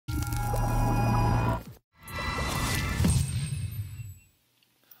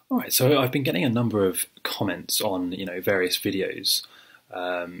All right, so I've been getting a number of comments on, various videos,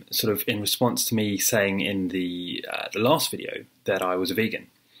 sort of in response to me saying in the last video that I was a vegan,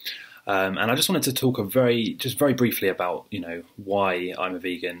 and I just wanted to talk very briefly about, why I'm a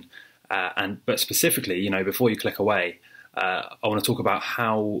vegan, but specifically, before you click away, I want to talk about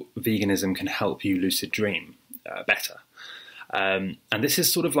how veganism can help you lucid dream better, and this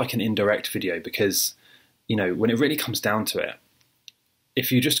is sort of like an indirect video because, when it really comes down to it. If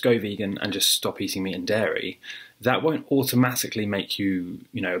you just go vegan and just stop eating meat and dairy, that won't automatically make you,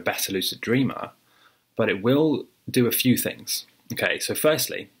 a better lucid dreamer, but it will do a few things. Okay, so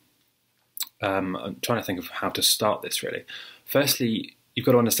firstly, I'm trying to think of how to start this really. Firstly, you've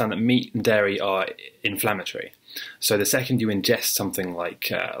got to understand that meat and dairy are inflammatory. So the second you ingest something like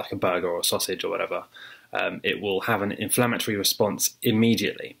a burger or a sausage or whatever, it will have an inflammatory response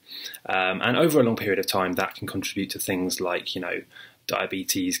immediately. And over a long period of time, that can contribute to things like,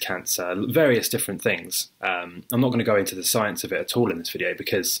 diabetes, cancer, various different things. I'm not going to go into the science of it at all in this video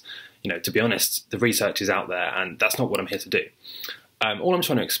because, to be honest, the research is out there and that's not what I'm here to do. All I'm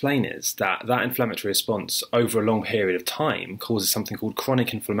trying to explain is that inflammatory response over a long period of time causes something called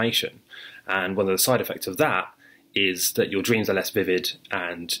chronic inflammation. And one of the side effects of that is that your dreams are less vivid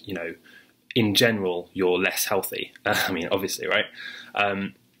and, in general, you're less healthy. I mean, obviously, right?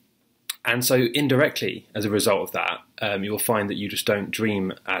 And so indirectly, as a result of that, you'll find that you just don't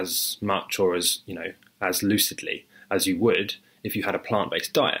dream as much or as, as lucidly as you would if you had a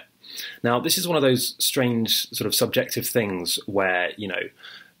plant-based diet. Now, this is one of those strange sort of subjective things where,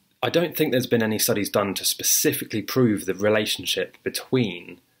 I don't think there's been any studies done to specifically prove the relationship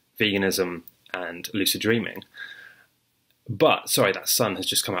between veganism and lucid dreaming. But, sorry, that sun has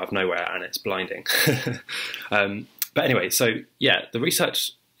just come out of nowhere and it's blinding. But anyway, so yeah, the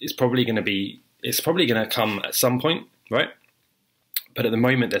research it's probably going to come at some point, right? But at the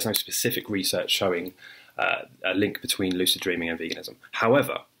moment, there's no specific research showing a link between lucid dreaming and veganism.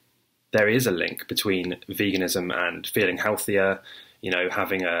 However, there is a link between veganism and feeling healthier,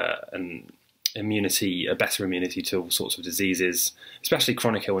 having a better immunity to all sorts of diseases, especially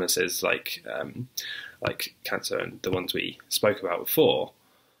chronic illnesses like cancer and the ones we spoke about before.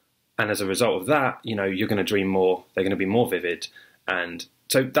 And as a result of that, you're going to dream more, they're going to be more vivid, and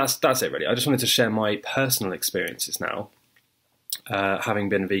so that's it really. I just wanted to share my personal experiences now, having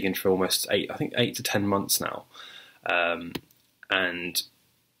been vegan for almost 8 to 10 months now. And,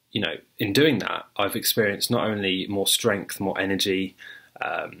 in doing that, I've experienced not only more strength, more energy,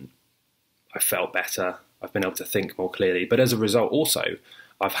 I felt better, I've been able to think more clearly, but as a result also,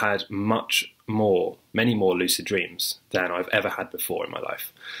 I've had many more lucid dreams than I've ever had before in my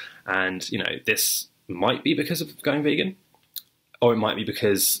life. And, this might be because of going vegan, or it might be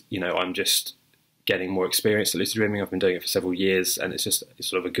because, I'm just getting more experience at lucid dreaming. I've been doing it for several years and it's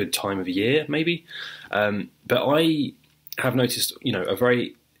sort of a good time of year, maybe. But I have noticed, a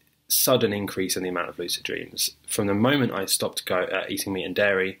very sudden increase in the amount of lucid dreams. From the moment I stopped eating meat and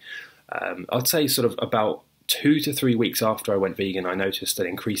dairy, I'd say sort of about 2 to 3 weeks after I went vegan, I noticed an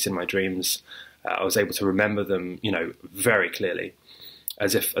increase in my dreams. I was able to remember them, very clearly,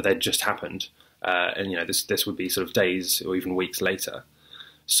 as if they'd just happened. And this would be sort of days or even weeks later.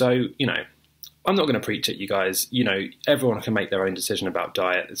 So, I'm not going to preach it, you guys. Everyone can make their own decision about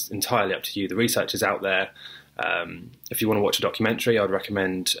diet. It's entirely up to you. The research is out there. If you want to watch a documentary, I'd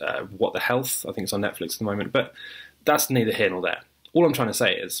recommend What the Health. I think it's on Netflix at the moment. But that's neither here nor there. All I'm trying to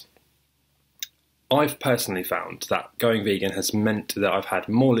say is I've personally found that going vegan has meant that I've had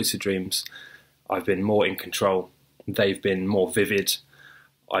more lucid dreams. I've been more in control. They've been more vivid.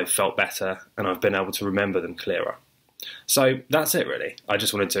 I've felt better and I've been able to remember them clearer. So that's it really. I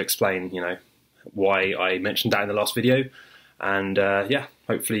just wanted to explain, why I mentioned that in the last video. And yeah,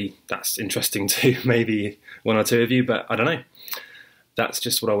 hopefully that's interesting to maybe one or two of you, but I don't know. That's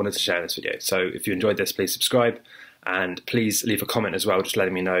just what I wanted to share in this video. So if you enjoyed this, please subscribe and please leave a comment as well, just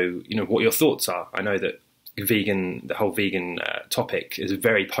letting me know, what your thoughts are. I know that the whole vegan topic is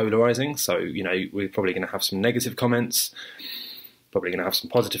very polarising. So, we're probably going to have some negative comments. Probably going to have some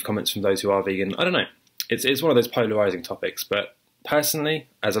positive comments from those who are vegan. I don't know. It's one of those polarising topics, but personally,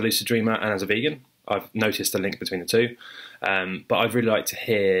 as a lucid dreamer and as a vegan, I've noticed a link between the two. But I'd really like to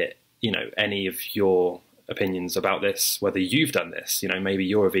hear, any of your opinions about this, whether you've done this. Maybe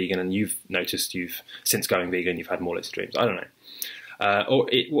you're a vegan and you've noticed since going vegan, you've had more lucid dreams. I don't know.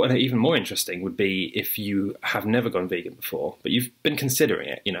 What even more interesting would be if you have never gone vegan before, but you've been considering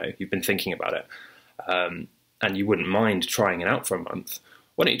it, you've been thinking about it. And you wouldn't mind trying it out for a month,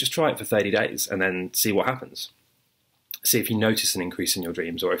 why don't you just try it for 30 days and then see what happens? See if you notice an increase in your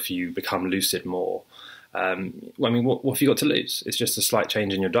dreams or if you become lucid more. I mean, what have you got to lose? It's just a slight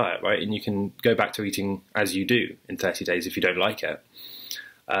change in your diet, right? And you can go back to eating as you do in 30 days if you don't like it.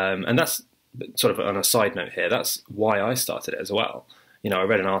 And that's sort of on a side note here. That's why I started it as well. You know, I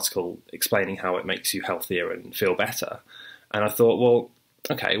read an article explaining how it makes you healthier and feel better. And I thought, well,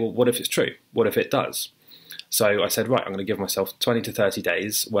 okay, well, what if it's true? What if it does? So I said, right, I'm going to give myself 20 to 30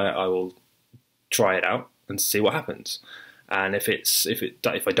 days where I will try it out and see what happens. And if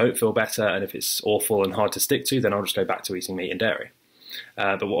I don't feel better and if it's awful and hard to stick to, then I'll just go back to eating meat and dairy.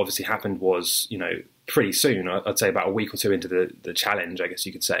 But what obviously happened was, you know, pretty soon, I'd say about a week or two into the challenge, I guess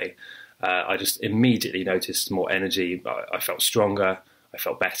you could say, I just immediately noticed more energy. I felt stronger, I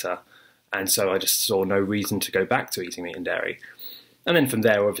felt better. And so I just saw no reason to go back to eating meat and dairy. And then from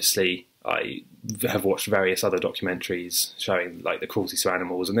there, obviously, I have watched various other documentaries showing like the cruelty to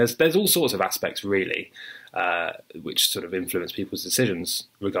animals, and there's all sorts of aspects really which sort of influence people's decisions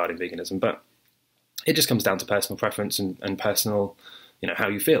regarding veganism. But it just comes down to personal preference and personal, you know, how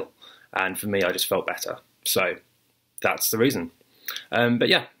you feel. And for me, I just felt better, so that's the reason. But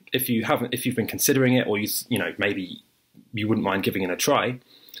yeah, if you've been considering it, or you know maybe you wouldn't mind giving it a try,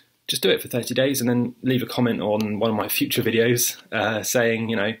 just do it for 30 days and then leave a comment on one of my future videos saying,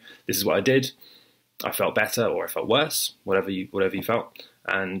 you know, this is what I did. I felt better or I felt worse, whatever you felt.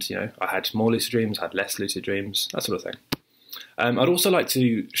 And, you know, I had more lucid dreams, I had less lucid dreams, that sort of thing. I'd also like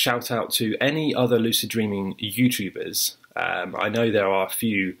to shout out to any other lucid dreaming YouTubers. I know there are a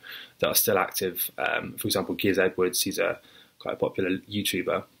few that are still active. For example, Giz Edwards, he's quite a popular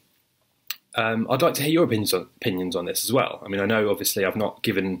YouTuber. I'd like to hear your opinions on this as well. I mean, I know obviously I've not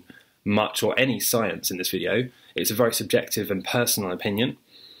given much or any science in this video. It's a very subjective and personal opinion,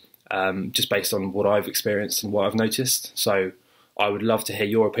 just based on what I've experienced and what I've noticed. So I would love to hear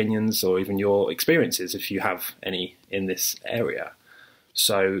your opinions or even your experiences if you have any in this area.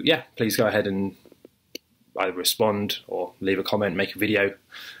 So yeah, please go ahead and either respond or leave a comment, make a video.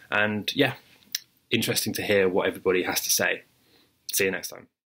 And yeah, interesting to hear what everybody has to say. See you next time.